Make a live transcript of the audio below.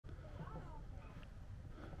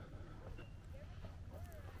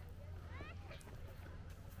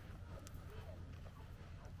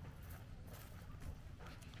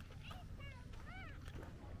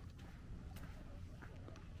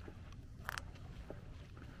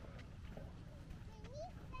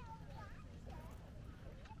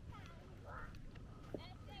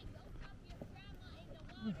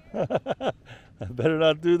I better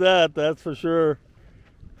not do that, that's for sure.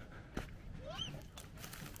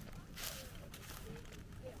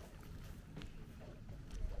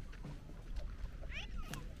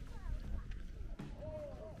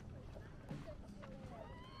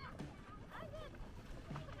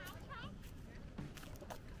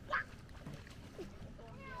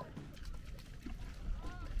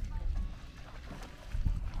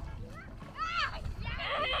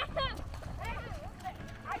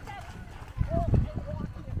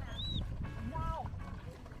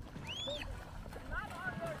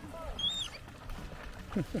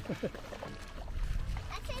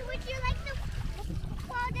 Would you like to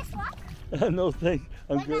follow this walk? No thanks.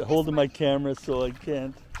 I'm holding my camera so I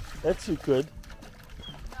can't. That's too good.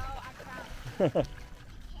 No, I can't. Can't?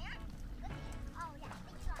 Oh yeah,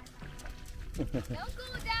 it's on. Don't go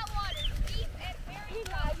in that water. Deep and very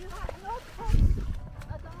deep. You have no touch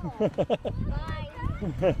at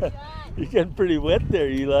all. Bye. You're getting pretty wet there,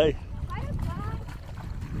 Eli.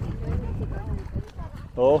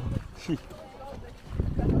 Oh.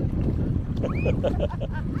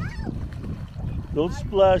 Don't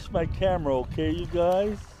splash my camera, okay, you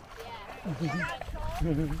guys? Yeah.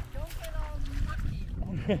 Don't get all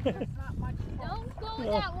mucky. Don't go in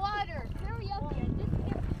that water. Hurry up here.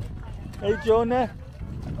 Hey, Jonah.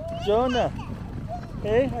 Jonah.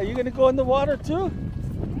 Hey, are you going to go in the water too?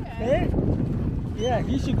 Yeah. Hey? Yeah,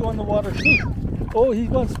 he should go in the water too. Oh, he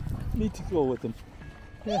wants me to go with him.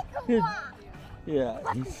 Yeah, yeah,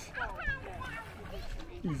 he's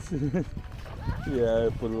yeah,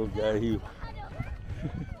 poor little guy.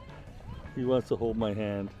 He wants to hold my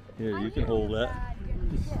hand. Here, you can hold that.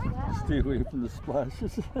 Just stay away from the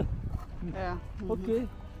splashes. Yeah. Okay.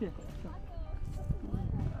 Yeah.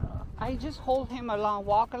 I just hold him along,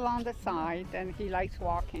 walk along the side, and he likes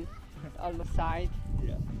walking on the side.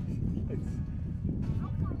 Yeah. You can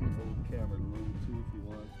hold the camera a little too if you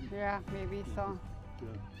want. Yeah, maybe so.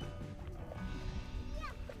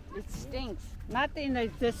 Yeah. It stinks. Not in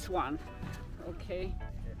this one. Okay.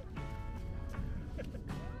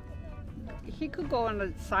 He could go on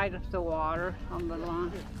the side of the water on the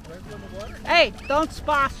lawn. Hey, don't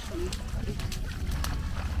splash me.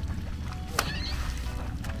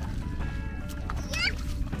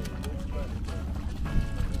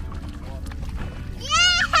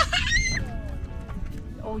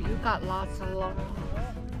 Oh, you got lots of love.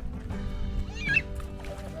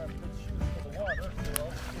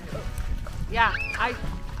 Yeah,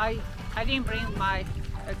 I didn't bring my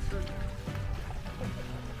extra.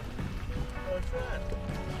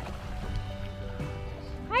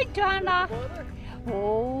 Hi, Donna.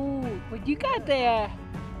 Oh, what you got there?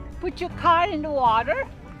 Put your car in the water.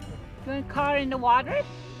 You want a car in the water?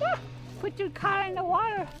 Yeah, put your car in the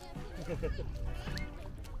water.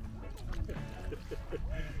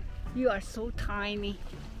 You are so tiny.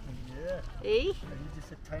 Yeah. Eh? Are you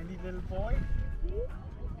just a tiny little boy? Yeah.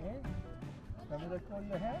 Let me let go of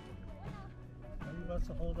your hand. And he wants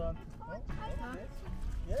to hold on to okay.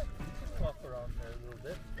 Yeah, you just walk around there a little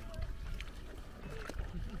bit.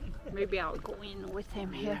 Maybe I'll go in with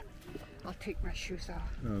him here. I'll take my shoes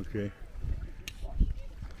off. Okay.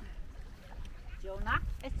 Jonah,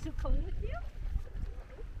 it's too cold with you?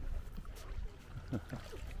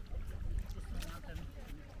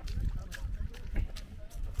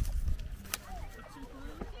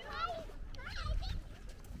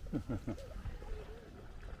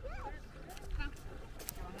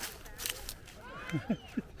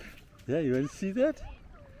 Yeah, you want to see that?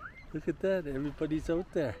 Look at that, everybody's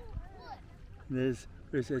out there. Where's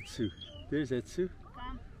Etsu? There's Etsu.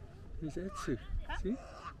 Come. There's Etsu. Come. See?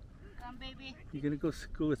 Come, baby. You gonna go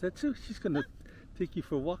with Etsu? She's gonna take you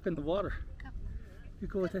for a walk in the water. Come. You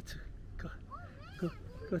go with Etsu. Go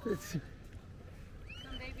with Etsu.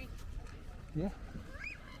 Come, baby. Yeah.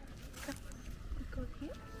 Come. Go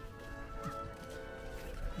here.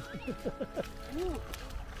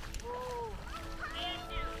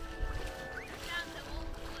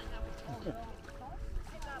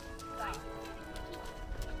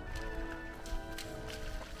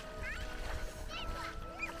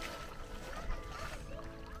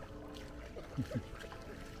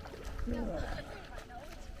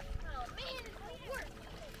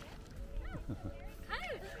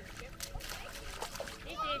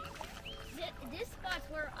 This spot's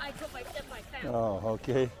where I put my stuff I found. Oh,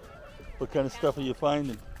 okay. What kind of stuff are you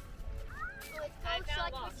finding? So it's called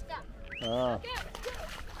Select Stuff. Ah.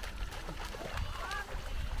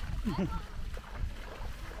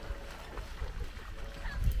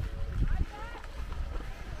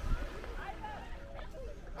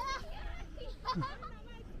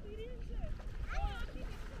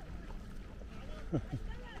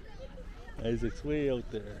 Isaac's way out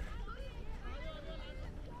there.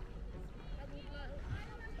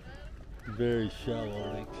 Very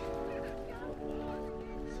shallow lake.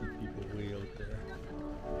 See people way out there.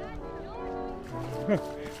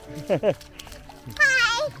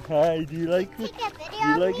 Hi. Hi, do you like it? Take a video Do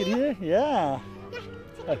you like of it me? here? Yeah. Take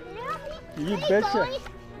a video of me? You Hey, betcha. boys,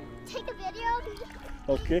 take a video of me.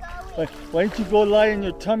 Okay. Hey, Why don't you go lie on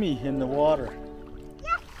your tummy in the water?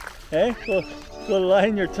 Yeah. Hey, go lie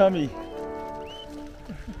in your tummy.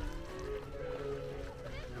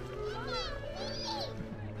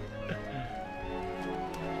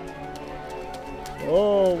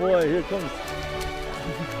 Oh boy, here comes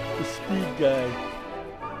the speed guy.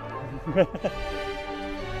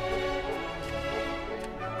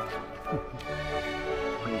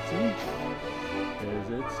 You see? There's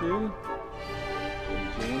it, Sue.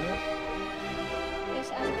 And Jonah. There's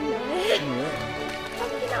Yeah.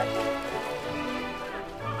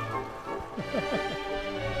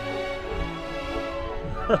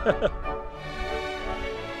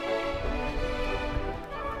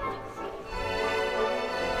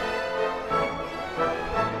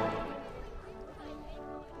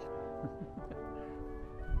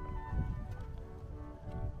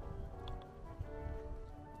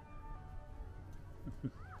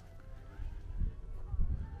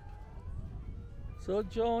 So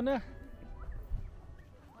Jonah,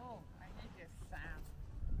 Oh, I need this sound.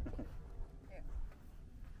 Here.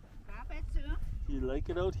 Grab it, Sue. you like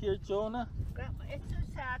it out here, Jonah? Grab it, it's too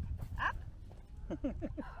sad. Up.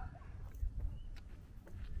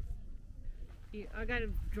 I gotta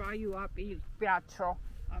draw you up, you biatch.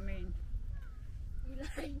 I mean,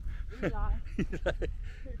 Eli.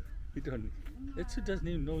 You don't. Etsu doesn't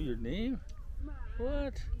even know your name.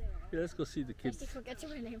 What? Yeah, let's go see the kids. He forgets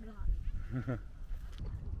my name or not.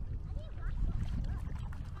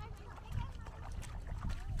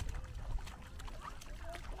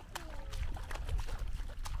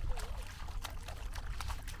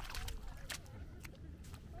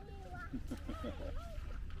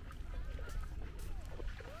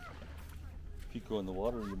 If you go in the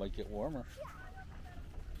water, you might get warmer.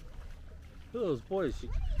 Look at those boys.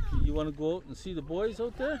 You want to go out and see the boys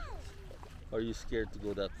out there? Or are you scared to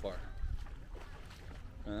go that far?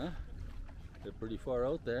 Huh? They're pretty far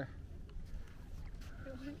out there.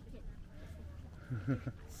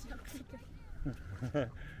 Do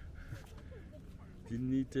you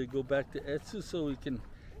need to go back to Etsu so we can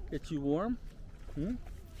get you warm? Hmm?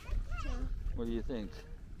 Yeah. What do you think?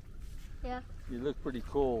 Yeah. You look pretty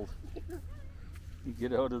cold. You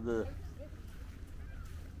get out of the...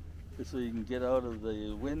 This way you can get out of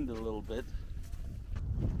the wind a little bit.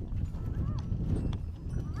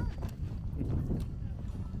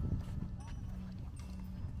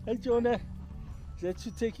 Hey Jonah, is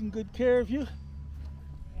Etsu taking good care of you?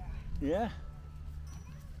 Yeah. Yeah?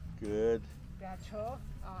 Good. Biatch. I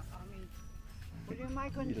mean, what am I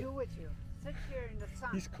going to do with you? Sit here in the sun.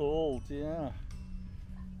 He's cold, yeah.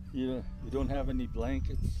 You don't have any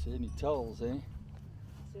blankets, any towels, eh?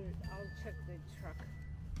 So I'll check the truck,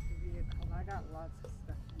 the vehicle. I got lots of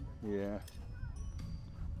stuff in there. Yeah.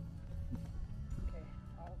 Okay,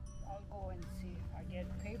 I'll go and see if I get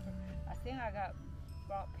paper. I think I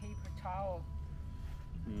brought paper towel.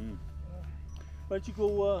 Mm. Why don't you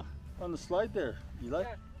go on the slide there? You like?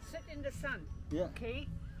 Yeah, sit in the sun. Yeah. Okay,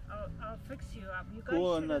 I'll fix you up. You guys Go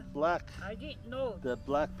on should've- that black I didn't know.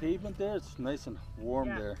 pavement there. It's nice and warm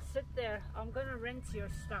Yeah, there. sit there. I'm gonna rinse your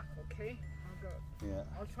stuff. Okay, I'll go. Yeah.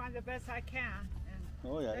 I'll try the best I can. And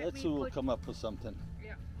Oh yeah, Let me Etsu will put- come up with something.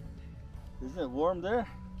 Yeah. Isn't it warm there?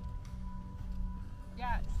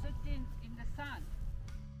 yeah, sit in the sun.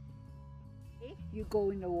 Okay, you go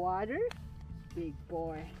in the water, big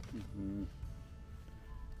boy. Mm-hmm.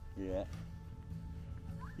 Yeah.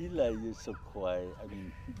 Eli, you're so quiet. I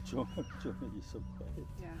mean, Jonah, you're so quiet.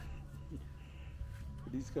 Yeah.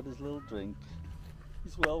 But he's got his little drink.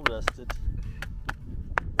 He's well rested.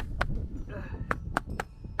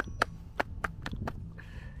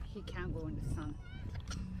 He can't go in the sun.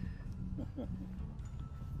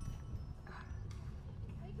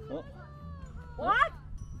 Oh, What?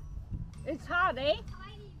 It's hot, eh?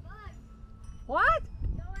 Tiny bugs. What?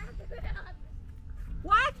 No, I have to go down.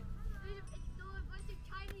 What? It's still a bunch of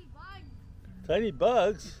tiny bugs. tiny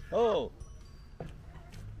bugs. Oh.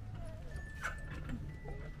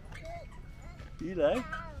 Eli,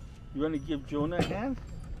 you want to give Jonah a hand?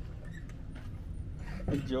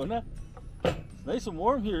 Hey, Jonah. It's nice and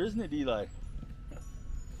warm here, isn't it, Eli?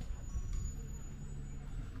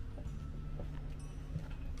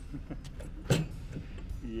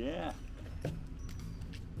 Yeah.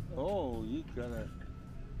 Oh, you gotta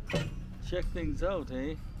check things out,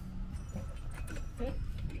 eh?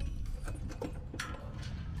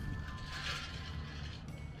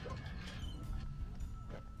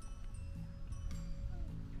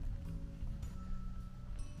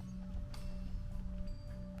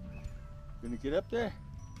 Gonna get up there?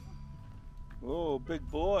 Oh, big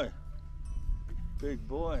boy. Big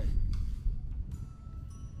boy.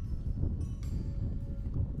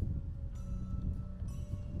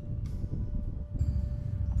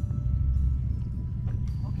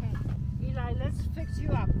 Okay, Eli, let's fix you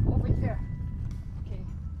up over here. Okay,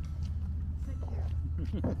 sit here.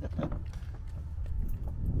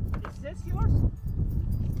 Is this yours?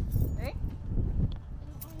 Hey?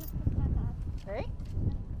 Hey?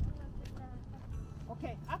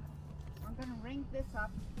 Okay, up. I'm gonna ring this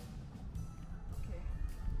up. Okay.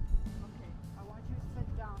 Okay. I want you to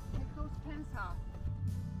sit down. Take those pens off.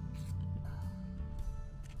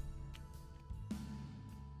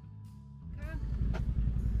 Come.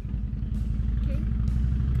 Okay.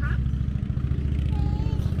 Come.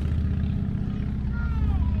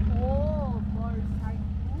 Oh, motorcycle.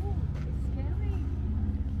 Ooh, it's scary.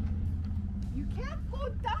 You can't go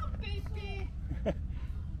down, baby.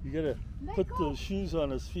 You gotta Let put go. the shoes on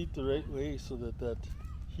his feet the right way so that that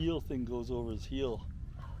heel thing goes over his heel.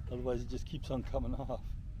 Otherwise it just keeps on coming off.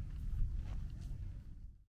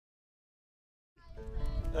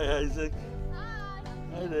 Hi Isaac.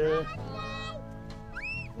 Hi there.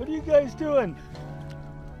 What are you guys doing?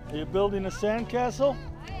 Are you building a sandcastle?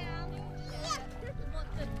 I am.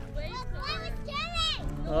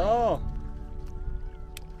 Yeah. Oh.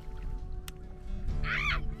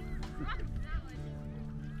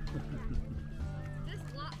 This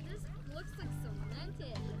looks like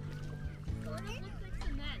cemented. Sort of looks like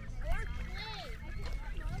cement. Or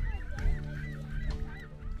clay.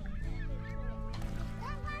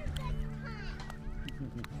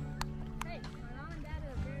 Hey, my mom and dad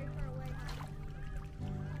are very far away.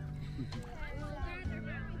 Well, they're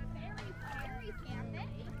very camping.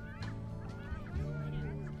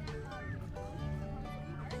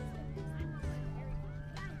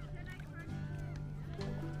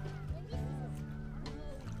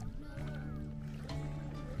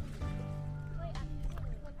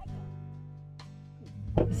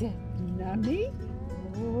 Is it nummy?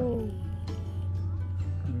 Oh,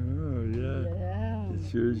 Oh yeah. yeah.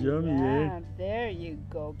 It sure is yummy, Yeah, there you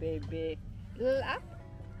go, baby. Little up.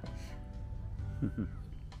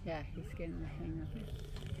 Yeah, he's getting the hang of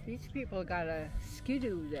it. These people got a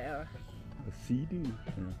skidoo there. A sea-doo.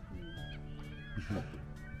 Yeah.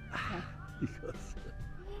 He goes.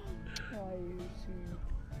 Oh, you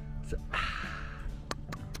see. So,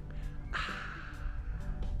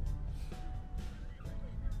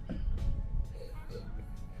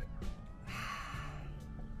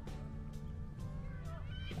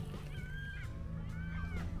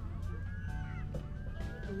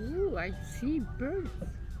 Ooh, I see birds.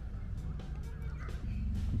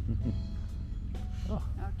 Oh.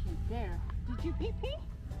 Okay, there. Did you pee pee?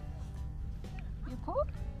 You poop?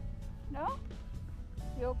 No?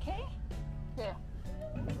 You okay? There.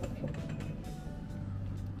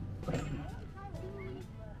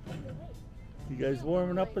 You guys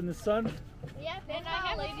warming up in the sun? Yeah, and I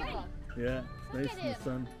have a ladybug. Yeah, Look nice at in the him.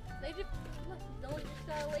 sun. Look, don't just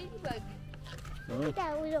got a ladybug. Oh,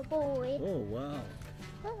 That little boy. oh wow.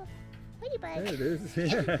 Oh, ladybug. There it is.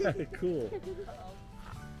 Yeah, cool.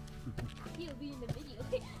 He'll be in the video.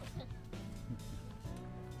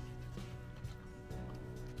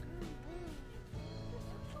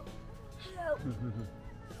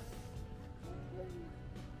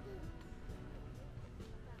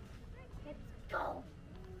 Let's go.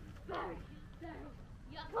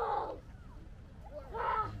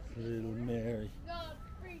 Little Mary,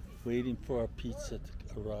 waiting for our pizza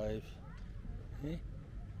to arrive. Hey,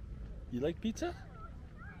 you like pizza?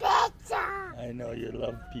 Pizza. I know you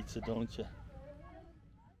love pizza, don't you?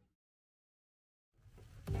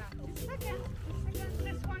 Second,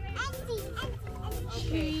 this one is.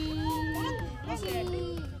 Cheese. Okay.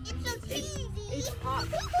 It's so cheesy. It's hot.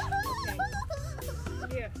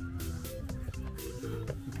 Here.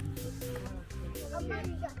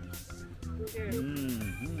 Here.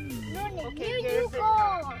 Mm-hmm. Okay, Here here's you the go.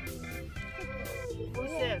 top. Who's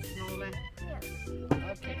this, Nolan?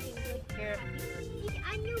 Okay. Here.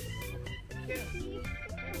 Here.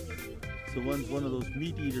 So one's one of those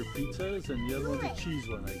meat eater pizzas, and the other one's a cheese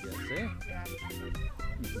one, I guess, eh? Yeah.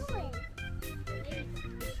 It's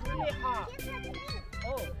really hot.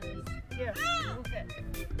 Oh, here. Move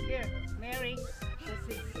it. Here, Mary.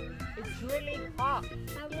 It's really hot.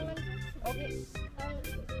 Okay.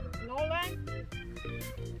 Nolan.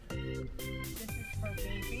 This is for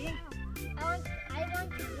baby. I want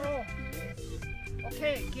to Oh.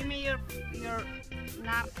 Okay, give me your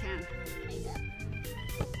napkin.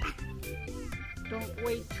 Don't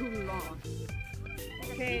wait too long.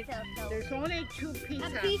 Okay, there's only two A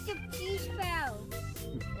pizzas. piece of cheese fell.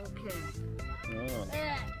 Okay. Oh.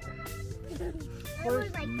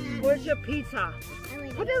 Where's your pizza?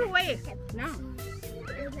 Put it away. No.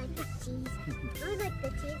 I would like the cheese. I would like the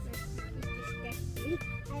cheese.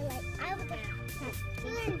 I would like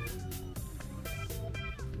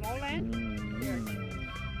Nolan? Mm.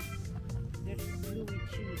 There's Louis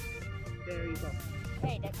cheese. There you go.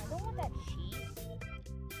 Hey, Dad, I don't want that cheese.